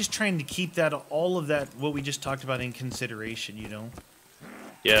 is I just trying to keep that all of that what we just talked about in consideration, you know?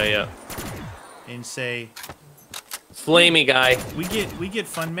 Yeah. And say, Flamey guy. we get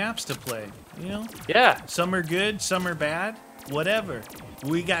fun maps to play, you know? Yeah. Some are good, some are bad, whatever.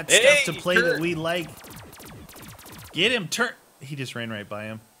 We got stuff to play that we like. Get him, turn. He just ran right by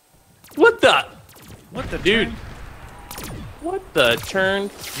him. What the dude? Turn? What the turn?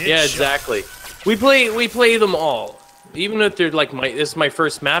 Get yeah, shot. exactly. We play them all. Even if they're like this is my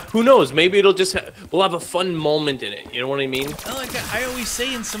first map, who knows? Maybe it'll just we'll have a fun moment in it. You know what I mean? I always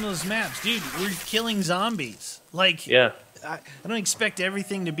say in some of those maps, dude, we're killing zombies. Like, yeah. I don't expect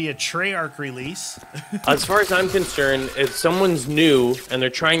everything to be a Treyarch release. As far as I'm concerned, if someone's new and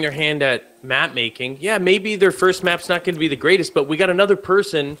they're trying their hand at map making, yeah, maybe their first map's not going to be the greatest, but we got another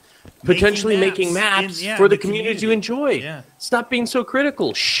person potentially making maps for the community to enjoy. Yeah. Stop being so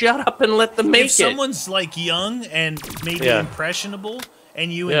critical. Shut up and let them make it. If someone's like young and maybe impressionable,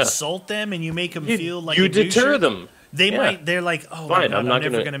 and you insult them and you make them feel like you deter them. They're like, oh my God, I'm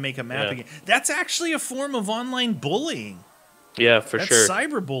never going to make a map Yeah. again. That's actually a form of online bullying. Yeah, for sure. That's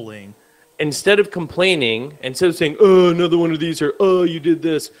cyberbullying. Instead of complaining, instead of saying, "Oh, another one of these," or "Oh, you did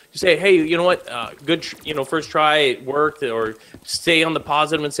this," you say, "Hey, you know what? Good, first try, it worked." Or stay on the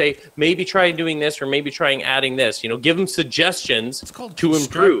positive and say, "Maybe try doing this, or maybe trying adding this." Give them suggestions It's called to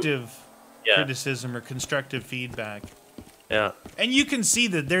improve. constructive criticism or constructive feedback. Yeah. And you can see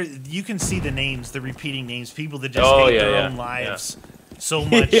that you can see the names, the repeating names, people that just hate their own lives so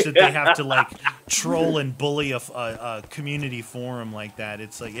much that they have to like troll and bully a community forum like that.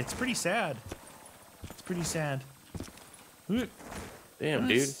 It's like it's pretty sad. It's pretty sad. Damn,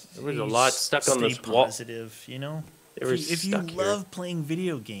 dude, there was a lot stuck on this wall. Positive, you know. If you love playing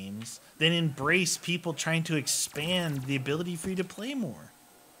video games, then embrace people trying to expand the ability for you to play more.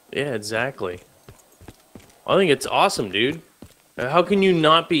 Yeah, exactly. I think it's awesome, dude. How can you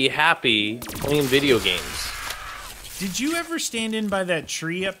not be happy playing video games? Did you ever stand in by that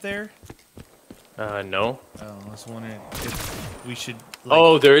tree up there? No. Oh, I was wondering if we should.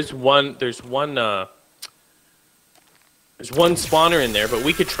 There's one spawner in there, but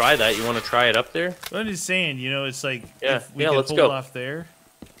we could try that. You want to try it up there? I'm just saying, it's like if we let's could go hold off there.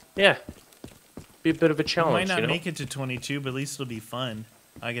 Yeah. Be a bit of a challenge. We might not make it to 22, but at least it'll be fun.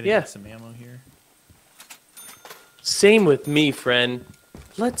 I gotta get some ammo here. Same with me, friend.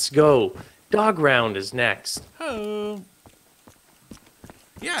 Let's go. Dog round is next. Oh.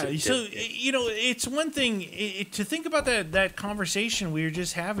 Yeah, so, it's one thing to think about that conversation we were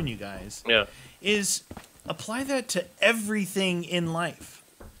just having, you guys. Yeah. Is apply that to everything in life.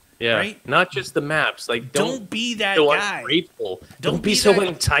 Yeah. Right? Not just the maps. Like, don't be that guy. Ungrateful. Don't be so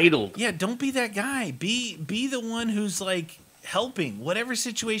entitled. Yeah, don't be that guy. Be the one who's like helping, whatever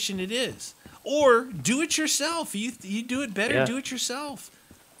situation it is. Or do it yourself. You do it better, do it yourself.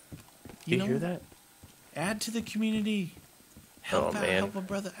 You hear that? Add to the community. Help a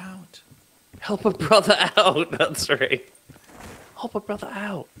brother out. Help a brother out. That's right. Help a brother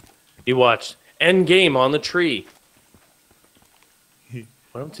out. You watched End Game on the tree. I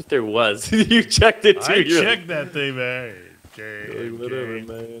don't think there was. You checked it too. I checked that thing, man. Whatever,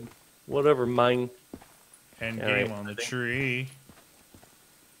 man. Whatever, mine. End Game on the tree.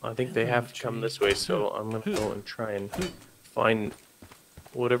 I think they have to come this way, so I'm going to go and try and find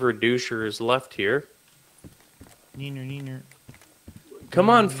whatever doucher is left here. Neener. Come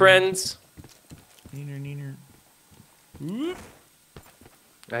on, friends. Neener.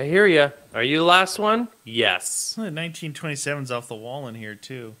 I hear you. Are you the last one? Yes. 1927's off the wall in here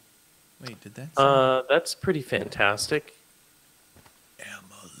too. Wait, did that? That's pretty fantastic.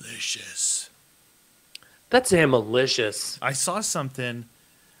 Amalicious. That's amalicious. I saw something.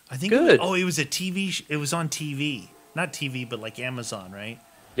 I think. Good. It was a TV. It was on TV, not TV, but like Amazon, right?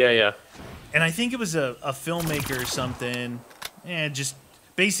 Yeah. And I think it was a filmmaker or something. And just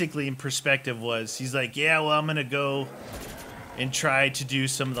basically in perspective was he's like, yeah, well, I'm gonna go and try to do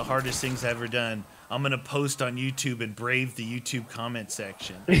some of the hardest things I've ever done. I'm gonna post on YouTube and brave the YouTube comment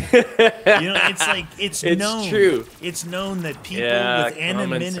section. It's like it's known. True. It's known that people with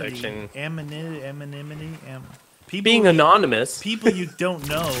anonymity, people being anonymous, people you don't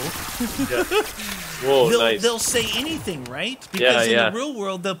know, Whoa, they'll say anything, right? Because in the real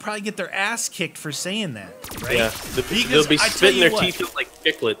world, they'll probably get their ass kicked for saying that, right? Yeah, they'll be spitting their teeth out like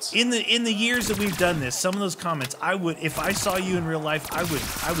chiclets. In the years that we've done this, some of those comments, I would, if I saw you in real life, I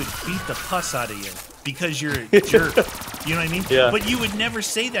would beat the pus out of you because you're a jerk. You know what I mean? Yeah. But you would never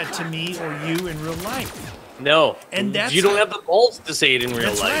say that to me or you in real life. No, and you don't have the balls to say it in real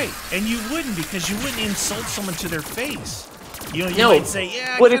life. That's right, and you wouldn't because you wouldn't insult someone to their face. You might say,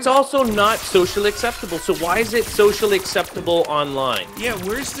 yeah. But it's also not socially acceptable. So why is it socially acceptable online? Yeah,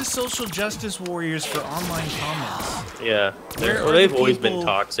 where's the social justice warriors for online comments? Yeah, they've always been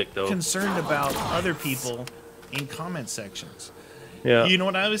toxic though. Concerned about other people in comment sections. Yeah. You know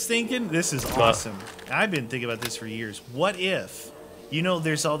what I was thinking? This is awesome. I've been thinking about this for years. What if,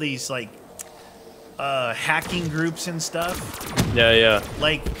 there's all these like hacking groups and stuff. Yeah.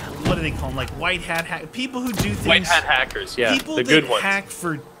 Like, what do they call them? Like white hat people who do things. White hat hackers, yeah. People the that good ones. hack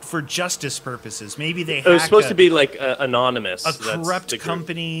for justice purposes. Maybe they hack. It was supposed to be like anonymous. A corrupt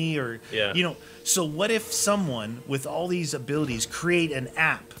company or, yeah. So what if someone with all these abilities create an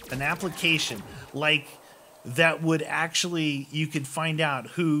application like that would actually, you could find out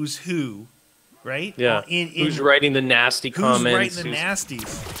who's who, right? Yeah. Who's writing the nasty comments. Who's writing the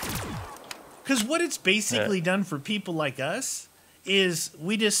nasties. Because what it's basically done for people like us is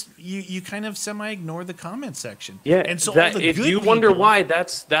we just you kind of semi-ignore the comment section. Yeah, and so if you wonder why,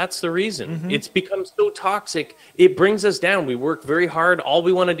 that's the reason. Mm-hmm. It's become so toxic. It brings us down. We work very hard. All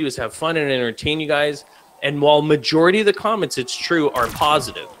we want to do is have fun and entertain you guys. And while majority of the comments, it's true, are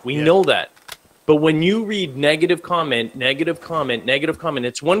positive, we know that. But when you read negative comment,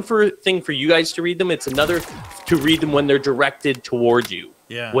 it's one thing for you guys to read them. It's another to read them when they're directed towards you.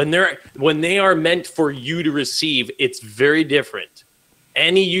 Yeah. When they are meant for you to receive, it's very different.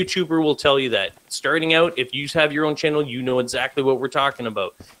 Any YouTuber will tell you that. Starting out, if you have your own channel, you know exactly what we're talking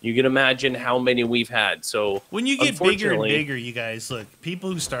about. You can imagine how many we've had. So when you get bigger and bigger, you guys, look,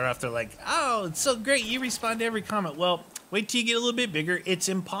 people who start off, they're like, oh, it's so great. You respond to every comment. Well, wait till you get a little bit bigger. It's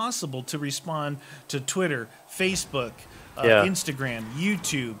impossible to respond to Twitter, Facebook, Instagram,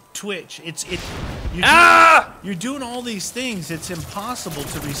 YouTube, Twitch. You're doing all these things. It's impossible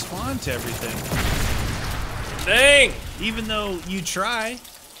to respond to everything. Dang! Even though you try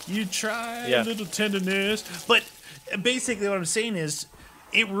a little tenderness. But basically what I'm saying is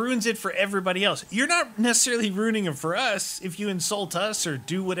it ruins it for everybody else. You're not necessarily ruining it for us if you insult us or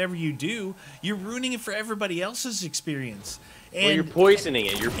do whatever you do. You're ruining it for everybody else's experience. And you're poisoning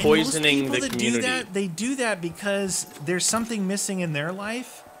it. You're poisoning the community. They do that because there's something missing in their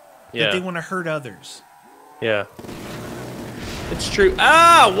life that they want to hurt others. Yeah. It's true.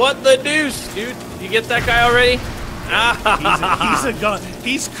 Ah, what the deuce, dude? You get that guy already? Ah,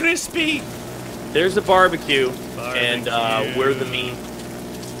 he's crispy. There's a barbecue. And we're the meat.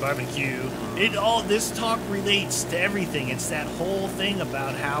 Barbecue. This talk relates to everything. It's that whole thing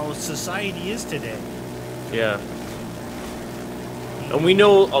about how society is today. Yeah. And we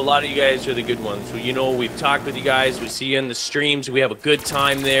know a lot of you guys are the good ones. We've talked with you guys. We see you in the streams. We have a good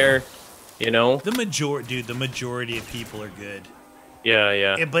time there. The majority of people are good.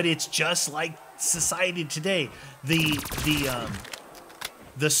 Yeah. But it's just like society today. The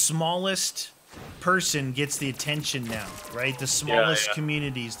smallest person gets the attention now, right? The smallest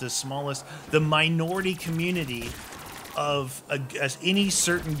communities, the minority community of any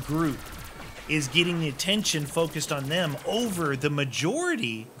certain group is getting the attention focused on them over the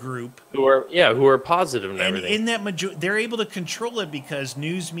majority group who are positive and everything. In that they're able to control it because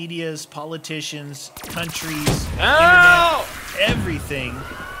news medias, politicians, countries, internet, everything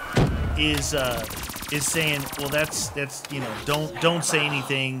is saying, well, that's don't say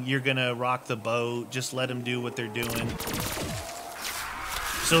anything. You're gonna rock the boat. Just let them do what they're doing.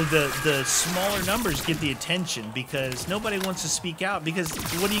 So the smaller numbers get the attention because nobody wants to speak out. Because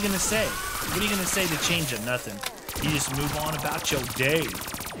what are you going to say? What are you going to say to change it? Nothing. You just move on about your day.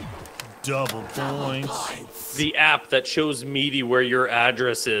 Double points. The app that shows Meaty where your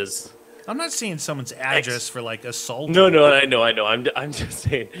address is. I'm not saying someone's address for like assault. No, I know. I'm just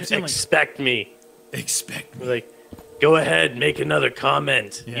saying, expect me. Expect me. Like, go ahead, make another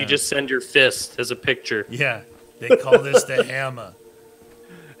comment. Yeah. You just send your fist as a picture. Yeah, they call this the hammer.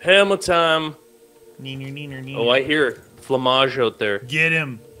 Hammer time. Neener, neener, neener. Oh, I hear Flamage out there. Get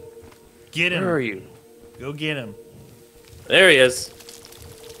him. Get him. Where are you? Go get him. There he is.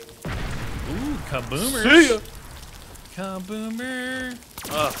 Ooh, kaboomers. See ya. Kaboomer.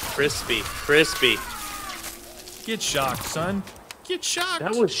 Oh, crispy. Get shocked, son. Get shocked.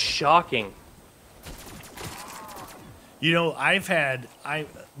 That was shocking. You know,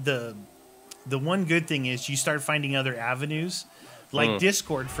 the one good thing is you start finding other avenues, like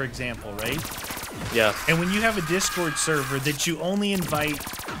Discord, for example, right? Yeah. And when you have a Discord server that you only invite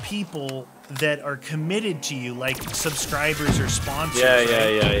people that are committed to you, like subscribers or sponsors.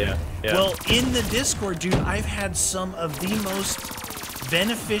 Yeah. Well, in the Discord, dude, I've had some of the most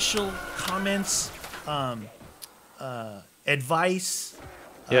beneficial comments, advice.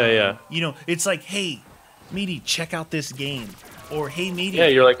 Yeah. You know, it's like, hey, Meaty, check out this game. Or, hey, Meaty, Yeah,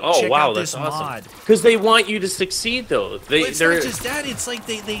 you're like, oh, check wow, out that's this awesome. mod. Because they want you to succeed, though. Well, it's not just that. It's like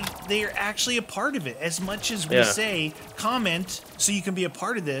they are actually a part of it. As much as we say, comment so you can be a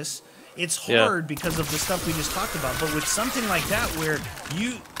part of this, it's hard because of the stuff we just talked about. But with something like that where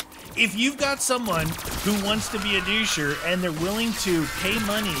if you've got someone who wants to be a doucher and they're willing to pay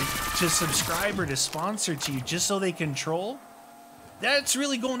money to subscribe or to sponsor to you just so they can troll, that's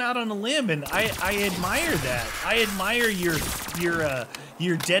really going out on a limb, and I admire that. I admire your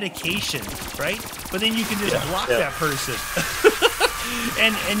dedication, right? But then you can just block that person,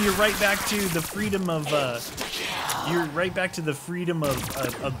 and you're right back to the freedom of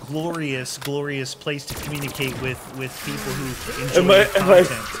a glorious place to communicate with people who enjoy your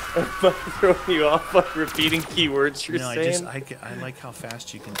content. Am I throwing you off by repeating keywords you're saying? I like how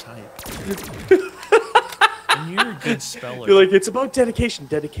fast you can type. And you're a good speller. You're like, it's about dedication.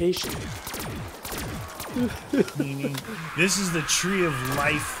 Meaning, this is the tree of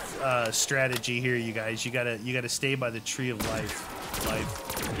life strategy here, you guys. You gotta stay by the tree of life.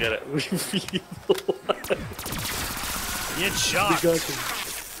 You gotta Get shot.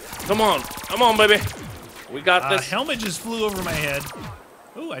 Come on, baby. We got this. Helmet just flew over my head.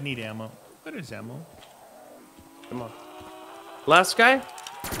 Oh, I need ammo. What is ammo? Come on. Last guy?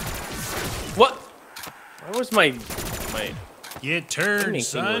 What? Why was my Get turned,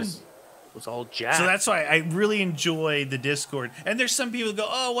 son. Was all jacked. So that's why I really enjoy the Discord. And there's some people that go,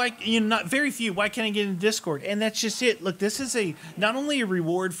 oh, why, not very few. Why can't I get in Discord? And that's just it. Look, this is not only a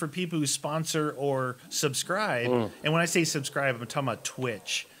reward for people who sponsor or subscribe. And when I say subscribe, I'm talking about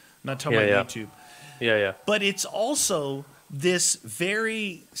Twitch. I'm not talking about YouTube. Yeah. But it's also this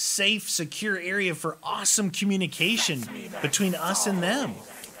very safe, secure area for awesome communication between us and them.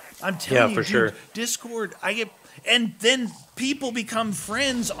 I'm telling you, for dude, sure. Discord, and then people become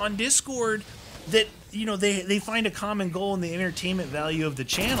friends on Discord that, they find a common goal in the entertainment value of the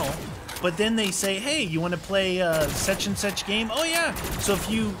channel, but then they say, hey, you want to play such and such game? Oh, yeah. So if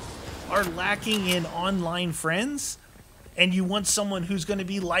you are lacking in online friends and you want someone who's going to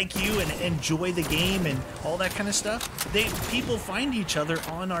be like you and enjoy the game and all that kind of stuff, people find each other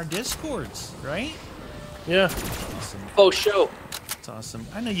on our Discords, right? Yeah. Awesome. Oh, show. It's awesome.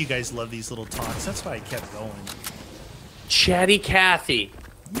 I know you guys love these little talks. That's why I kept going. Chatty Cathy.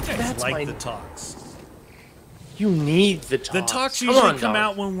 You guys like the talks. You need the talks. The talks usually come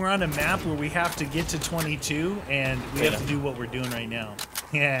out when we're on a map where we have to get to 22 and we have to do what we're doing right now.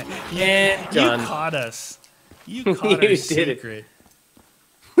 Yeah. Done. You caught us. You caught our secret.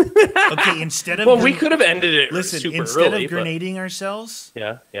 Okay, instead of... Well, we could have ended it instead early, of grenading ourselves,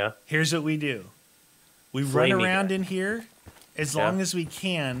 Yeah. here's what we do. We run around in here as long as we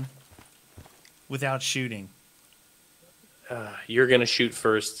can without shooting. You're going to shoot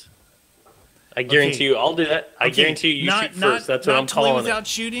first. I guarantee you. I'll do that. I guarantee you shoot first. That's what I'm calling it. Without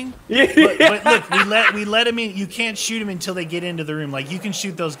shooting? But look, we let them in. You can't shoot them until they get into the room. Like, you can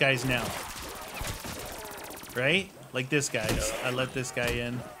shoot those guys now. Right? Like this guy. I let this guy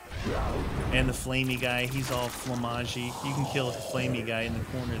in. And the flamey guy. He's all flamagey. You can kill the flamey guy in the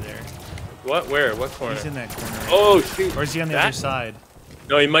corner there. What? Where? What corner? He's in that corner. Right? Oh, shoot. Or is he on the other side?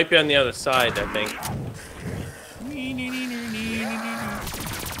 No, he might be on the other side, I think.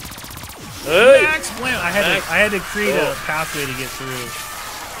 Hey! Max Blam! I had to create a pathway to get through.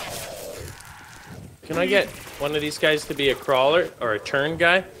 Can I get one of these guys to be a crawler or a turn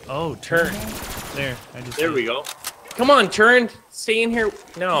guy? Oh, turn. There. There we go. Come on, turn. Stay in here.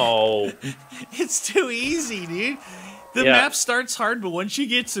 No. It's too easy, dude. The Yeah. map starts hard, but once you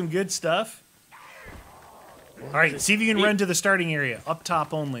get some good stuff. All right, see if you can run to the starting area. Up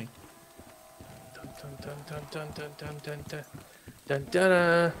top only. Dun, dun, dun, dun, dun, dun, dun, dun, dun,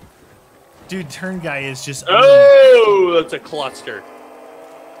 dun. Dude, turn guy is just. Oh, that's a cluster.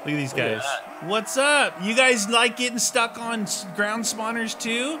 Look at these Look at guys. that. What's up? You guys like getting stuck on ground spawners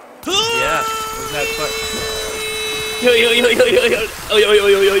too? Yeah. Wasn't that fun? Yo, yo, yo, yo, yo, yo. Oh, yo, yo,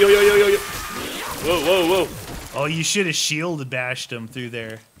 yo, yo, yo, yo, yo, yo. Whoa, whoa, whoa. Oh, you should have shield bashed him through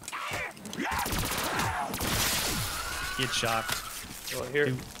there. Get shocked. Oh, here.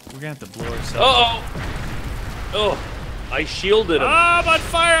 Dude, we're gonna have to blow ourselves. Uh-oh. Oh, I shielded him. Oh, I'm on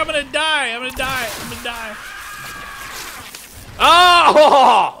fire. I'm gonna die. I'm gonna die. I'm gonna die.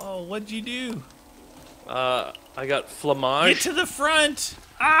 Oh! Oh, what'd you do? I got flamage. Get to the front.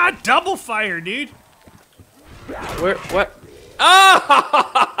 Ah, double fire, dude. Where? What?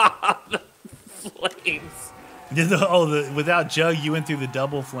 Ah! The flames. Without Jug, you went through the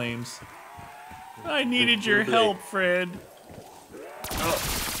double flames. I needed your help, friend.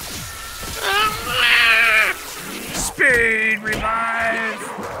 Speed revive.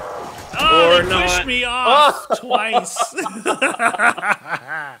 Oh, Or they pushed not. me off twice.